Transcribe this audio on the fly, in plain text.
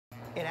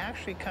It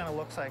actually kind of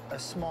looks like a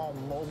small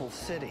mobile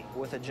city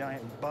with a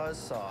giant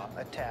buzzsaw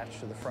attached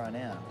to the front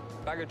end.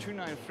 Bagger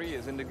 293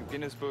 is in the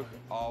Guinness Book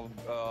of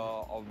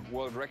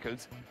World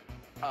Records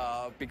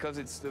because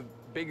it's the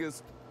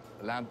biggest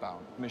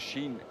land-bound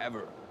machine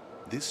ever.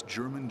 This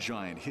German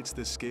giant hits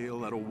the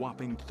scale at a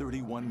whopping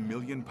 31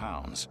 million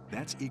pounds.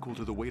 That's equal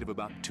to the weight of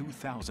about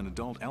 2,000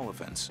 adult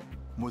elephants,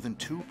 more than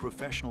 2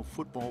 professional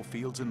football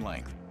fields in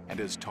length, and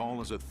as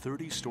tall as a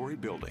 30-story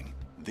building.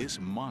 This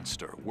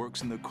monster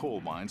works in the coal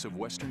mines of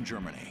Western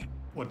Germany.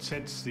 What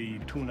sets the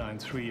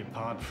 293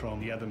 apart from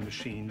the other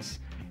machines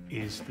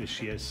is the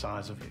sheer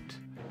size of it.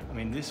 I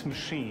mean, this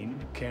machine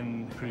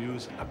can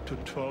produce up to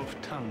 12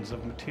 tons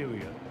of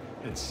material.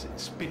 It's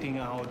spitting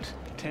out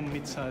 10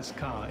 mid-sized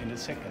cars in a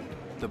second.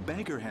 The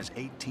bagger has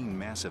 18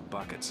 massive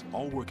buckets,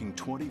 all working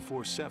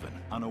 24/7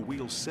 on a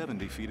wheel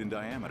 70 feet in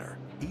diameter.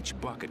 Each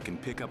bucket can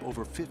pick up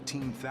over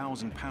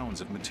 15,000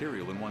 pounds of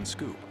material in one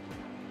scoop.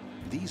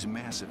 These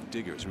massive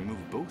diggers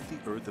remove both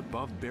the earth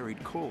above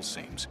buried coal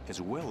seams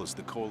as well as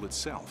the coal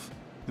itself.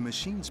 The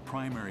machine's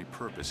primary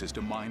purpose is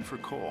to mine for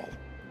coal.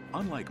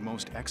 Unlike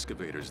most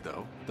excavators,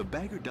 though, the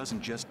bagger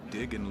doesn't just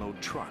dig and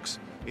load trucks.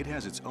 It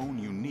has its own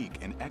unique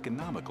and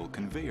economical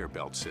conveyor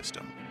belt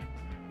system.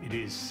 It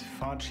is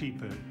far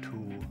cheaper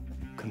to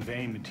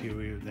convey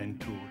material than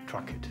to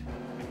truck it.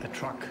 A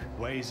truck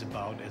weighs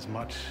about as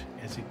much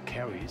as it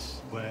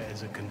carries,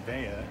 whereas a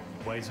conveyor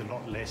weighs a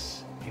lot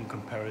less in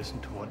comparison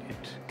to what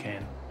it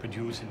can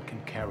produce and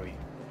can carry.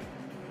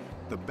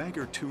 The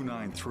Bagger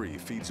 293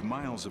 feeds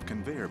miles of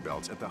conveyor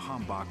belts at the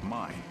Hambach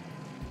mine.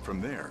 From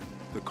there,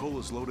 the coal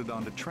is loaded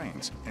onto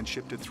trains and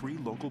shipped to 3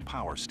 local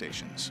power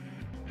stations.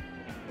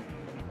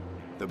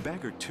 The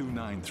Bagger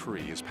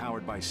 293 is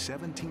powered by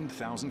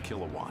 17,000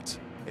 kilowatts.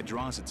 It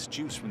draws its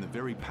juice from the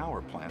very power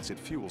plants it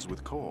fuels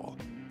with coal.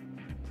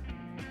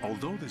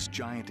 Although this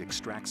giant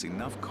extracts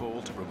enough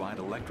coal to provide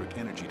electric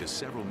energy to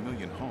several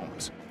million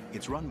homes,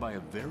 it's run by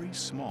a very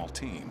small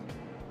team.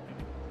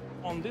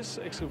 On this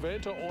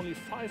excavator, only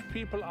 5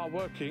 people are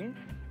working,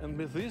 and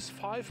with these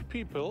 5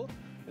 people,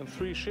 in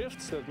 3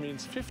 shifts, that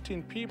means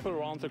 15 people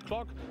around the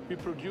clock, we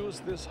produce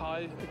this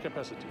high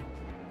capacity.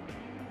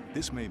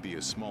 This may be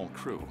a small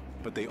crew,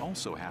 but they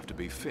also have to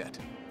be fit.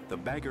 The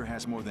bagger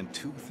has more than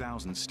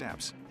 2,000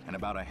 steps and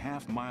about a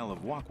half mile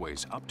of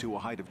walkways up to a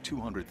height of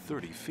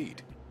 230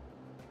 feet.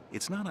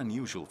 It's not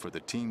unusual for the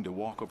team to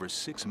walk over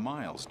 6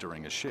 miles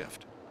during a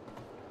shift.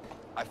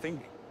 I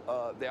think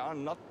there are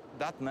not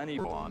that many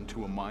on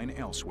to a mine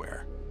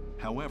elsewhere.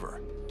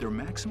 However, their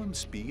maximum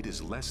speed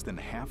is less than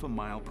half a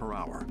mile per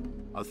hour.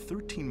 A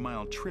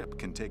 13-mile trip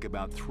can take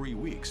about 3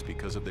 weeks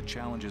because of the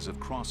challenges of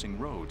crossing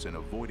roads and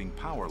avoiding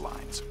power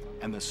lines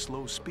and the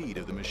slow speed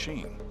of the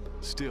machine.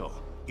 Still,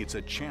 it's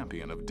a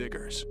champion of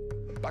diggers.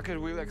 Bucket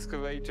wheel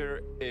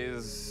excavator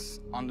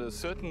is, under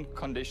certain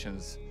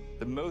conditions,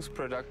 the most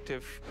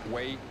productive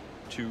way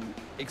to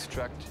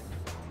extract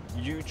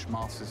huge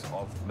masses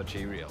of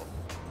material.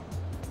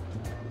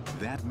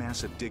 That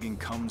massive digging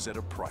comes at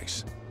a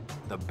price.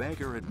 The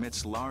bagger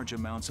emits large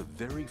amounts of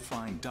very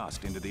fine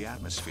dust into the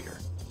atmosphere.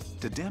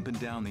 To dampen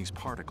down these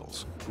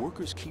particles,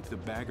 workers keep the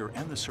bagger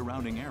and the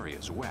surrounding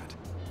areas wet.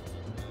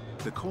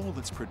 The coal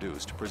that's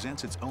produced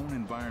presents its own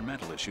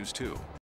environmental issues too.